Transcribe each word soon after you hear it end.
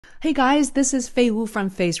Hey guys, this is Fei Wu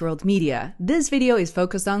from Feisworld Media. This video is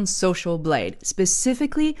focused on SocialBlade,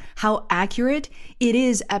 specifically how accurate it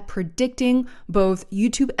is at predicting both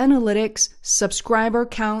YouTube analytics, subscriber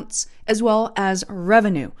counts, as well as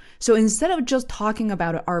revenue. So instead of just talking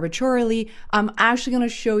about it arbitrarily, I'm actually going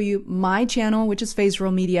to show you my channel, which is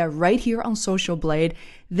Feisworld Media, right here on SocialBlade.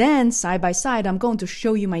 Then side by side, I'm going to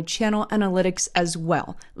show you my channel analytics as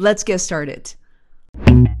well. Let's get started.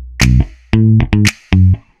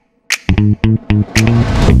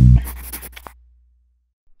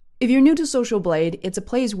 If you're new to SocialBlade, it's a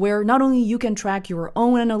place where not only you can track your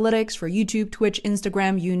own analytics for YouTube, Twitch,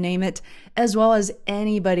 Instagram, you name it, as well as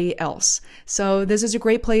anybody else. So this is a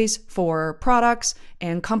great place for products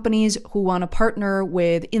and companies who want to partner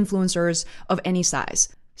with influencers of any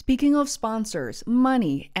size. Speaking of sponsors,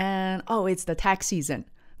 money, and it's the tax season.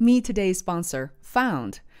 Meet today's sponsor,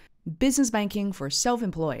 Found, business banking for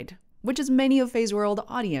self-employed, which is many of Feisworld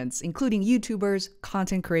audience, including YouTubers,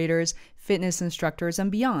 content creators, fitness instructors,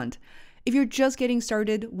 and beyond. If you're just getting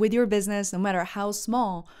started with your business, no matter how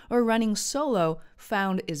small, or running solo,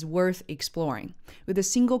 Found is worth exploring. With a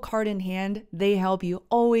single card in hand, they help you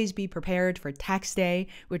always be prepared for tax day,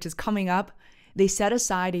 which is coming up. They set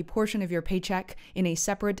aside a portion of your paycheck in a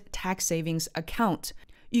separate tax savings account.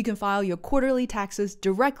 You can file your quarterly taxes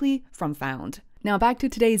directly from Found. Now back to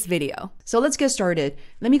today's video. So let's get started.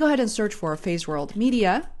 Let me go ahead and search for Feisworld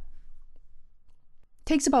Media.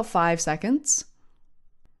 Takes about 5 seconds.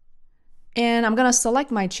 And I'm gonna select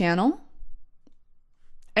my channel.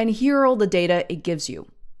 And here are all the data it gives you,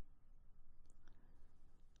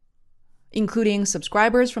 including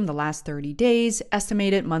subscribers from the last 30 days,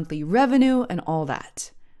 estimated monthly revenue, and all that.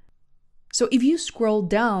 So if you scroll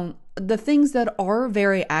down, the things that are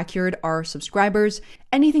very accurate are subscribers.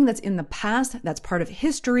 Anything that's in the past, that's part of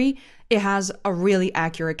history, it has a really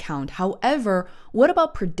accurate count. However, what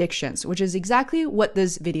about predictions, which is exactly what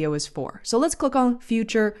this video is for? So let's click on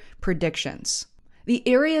future predictions. The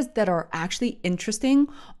areas that are actually interesting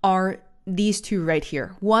are these two right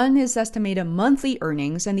here. One is estimated monthly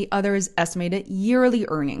earnings and the other is estimated yearly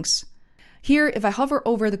earnings. Here, if I hover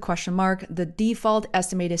over the question mark, the default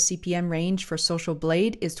estimated CPM range for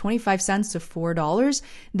SocialBlade is 25 cents to $4.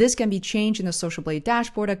 This can be changed in the SocialBlade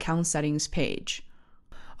dashboard account settings page.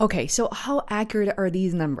 Okay, so how accurate are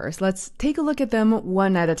these numbers? Let's take a look at them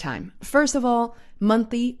one at a time. First of all,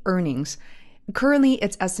 monthly earnings. Currently,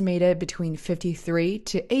 it's estimated between $53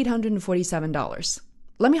 to $847.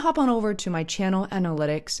 Let me hop on over to my channel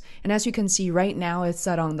analytics. And as you can see right now, it's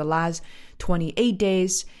set on the last 28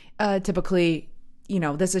 days. Typically,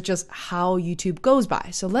 this is just how YouTube goes by.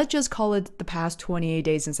 So let's just call it the past 28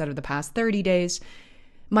 days instead of the past 30 days.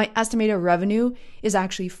 My estimated revenue is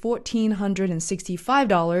actually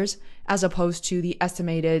 $1,465 as opposed to the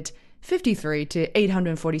estimated $53 to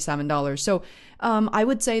 $847. So I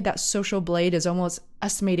would say that SocialBlade is almost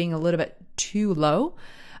estimating a little bit too low.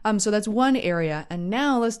 So that's one area. And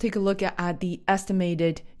now let's take a look at the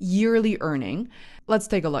estimated yearly earning. Let's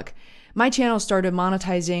take a look. My channel started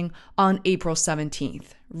monetizing on April 17th.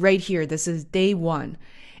 Right here, this is day one.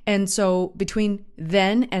 And so between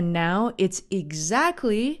then and now, it's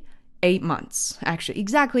exactly 8 months. Actually,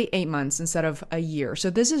 exactly 8 months instead of a year. So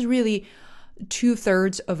this is really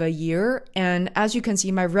 2/3 of a year. And as you can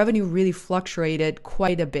see, my revenue really fluctuated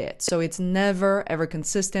quite a bit. So it's never ever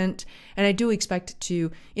consistent. And I do expect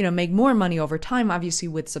to, make more money over time, obviously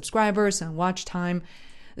with subscribers and watch time.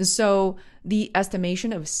 So the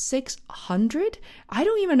estimation of 600, I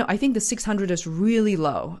don't even know. I think the 600 is really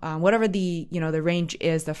low. Whatever the range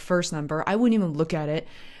is, the first number, I wouldn't even look at it.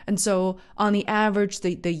 And so on the average,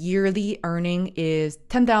 the yearly earning is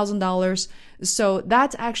 $10,000. So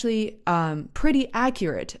that's actually pretty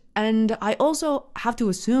accurate. And I also have to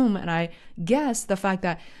assume, and I guess the fact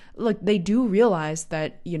that, look, they do realize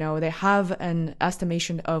that, they have an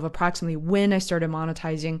estimation of approximately when I started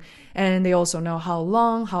monetizing, and they also know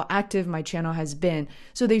how active my channel has been.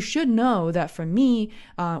 So they should know that for me,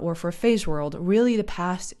 or for Feisworld, really the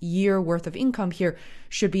past year worth of income here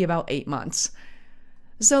should be about 8 months.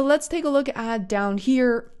 So let's take a look at down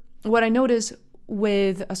here. What I noticed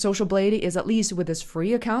with a SocialBlade is, at least with this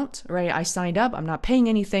free account, right? I signed up, I'm not paying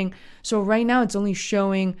anything. So right now it's only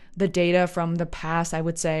showing the data from the past, I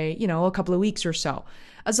would say, a couple of weeks or so.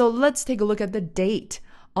 So let's take a look at the date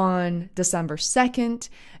on December 2nd,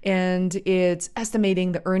 and it's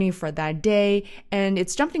estimating the earning for that day, and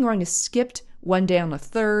it's jumping around. It skipped one day on the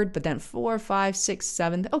 3rd, but then 4, 5, 6,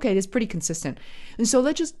 7. Okay, it's pretty consistent. And so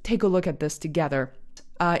let's just take a look at this together.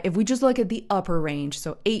 If we just look at the upper range,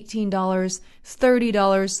 so $18, $30,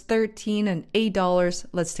 $13, and $8,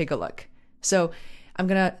 let's take a look. So I'm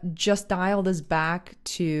gonna just dial this back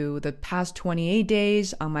to the past 28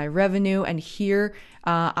 days on my revenue, and here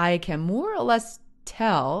I can more or less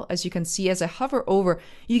tell, as you can see, as I hover over,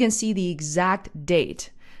 you can see the exact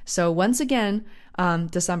date. So once again,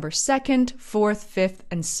 December 2nd, 4th, 5th,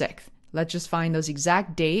 and 6th. Let's just find those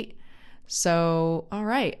exact date. So, all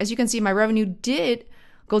right, as you can see, my revenue did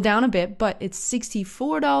go down a bit, but it's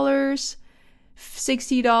 $64,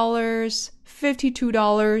 $60,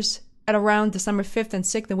 $52. At around December 5th and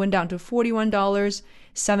 6th, it went down to $41.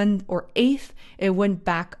 7th or 8th, it went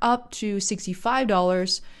back up to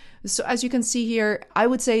 $65. So as you can see here, I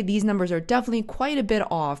would say these numbers are definitely quite a bit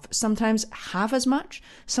off, sometimes half as much,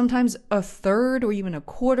 sometimes a third or even a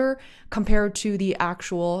quarter compared to the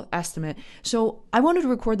actual estimate. So I wanted to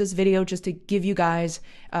record this video just to give you guys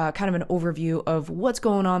kind of an overview of what's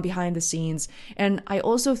going on behind the scenes. And I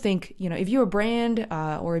also think, if you're a brand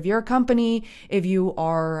or if you're a company, if you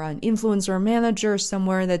are an influencer manager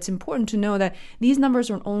somewhere, that's important to know that these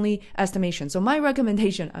numbers are only estimations. So my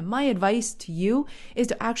recommendation and my advice to you is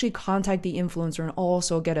to actually contact the influencer and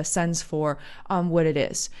also get a sense for what it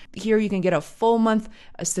is. Here you can get a full month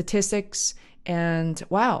statistics, and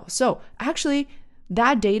wow. So actually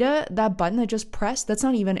that data, that button I just pressed, that's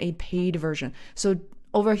not even a paid version. So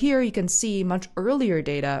over here you can see much earlier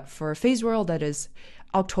data for Feisworld, that is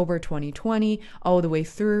October 2020 all the way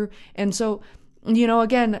through. And so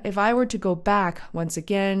again, if I were to go back once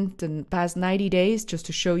again to the past 90 days just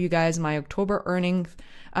to show you guys my October earnings,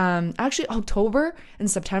 actually October and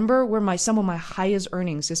September were some of my highest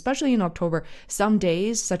earnings, especially in October. Some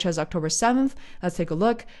days, such as October 7th, let's take a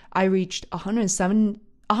look. I reached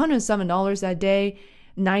 $107 that day,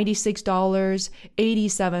 $96,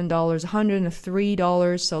 $87,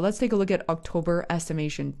 $103. So let's take a look at October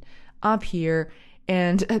estimation up here.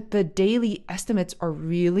 And the daily estimates are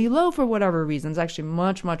really low for whatever reason. It's actually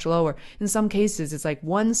much, much lower. In some cases, it's like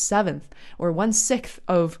 1/7 or 1/6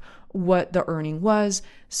 of what the earning was.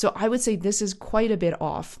 So I would say this is quite a bit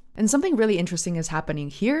off. And something really interesting is happening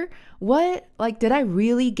here. Did I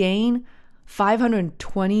really gain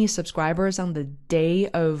 520 subscribers on the day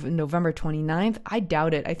of November 29th? I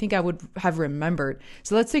doubt it. I think I would have remembered.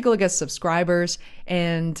 So let's take a look at subscribers,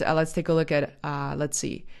 and let's take a look at, let's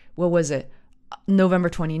see, what was it? November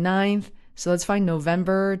 29th. So let's find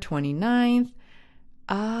November 29th.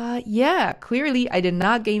 Yeah, clearly I did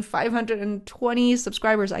not gain 520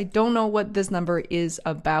 subscribers. I don't know what this number is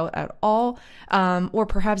about at all. Or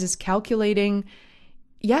perhaps it's calculating.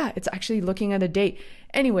 Yeah, it's actually looking at a date.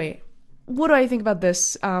 Anyway, what do I think about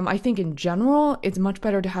this? I think in general, it's much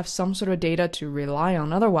better to have some sort of data to rely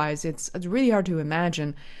on. Otherwise, it's really hard to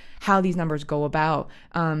imagine how these numbers go about.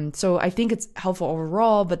 So I think it's helpful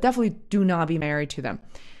overall, but definitely do not be married to them.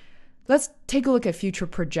 Let's take a look at future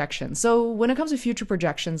projections. So when it comes to future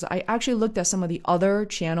projections, I actually looked at some of the other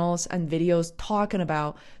channels and videos talking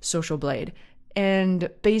about SocialBlade. And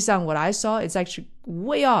based on what I saw, it's actually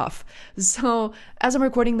way off. So as I'm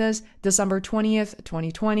recording this, December 20th,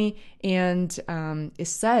 2020, and it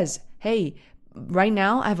says, hey, right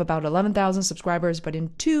now I have about 11,000 subscribers, but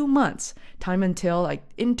in 2 months,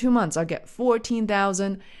 in 2 months, I'll get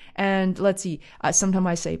 14,000. And let's see, sometimes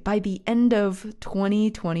I say by the end of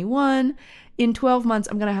 2021, in 12 months,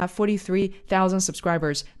 I'm going to have 43,000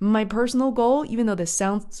 subscribers. My personal goal, even though this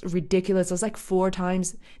sounds ridiculous, it's like 4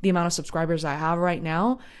 times the amount of subscribers I have right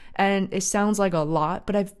now. And it sounds like a lot,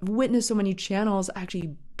 but I've witnessed so many channels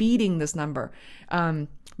actually beating this number.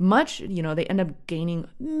 They end up gaining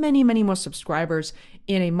many, many more subscribers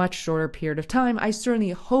in a much shorter period of time. I certainly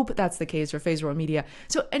hope that's the case for Feisworld Media.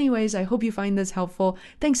 So anyways, I hope you find this helpful.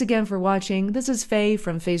 Thanks again for watching. This is Faye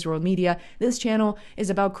from Feisworld Media. This channel is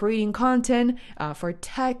about creating content for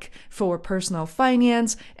tech, for personal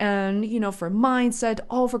finance, and, for mindset,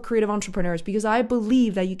 all for creative entrepreneurs, because I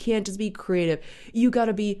believe that you can't just be creative. You got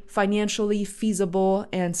to be financially feasible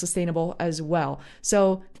and sustainable as well.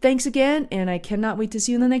 So thanks again, and I cannot wait to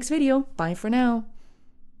see you in the next video. Bye for now.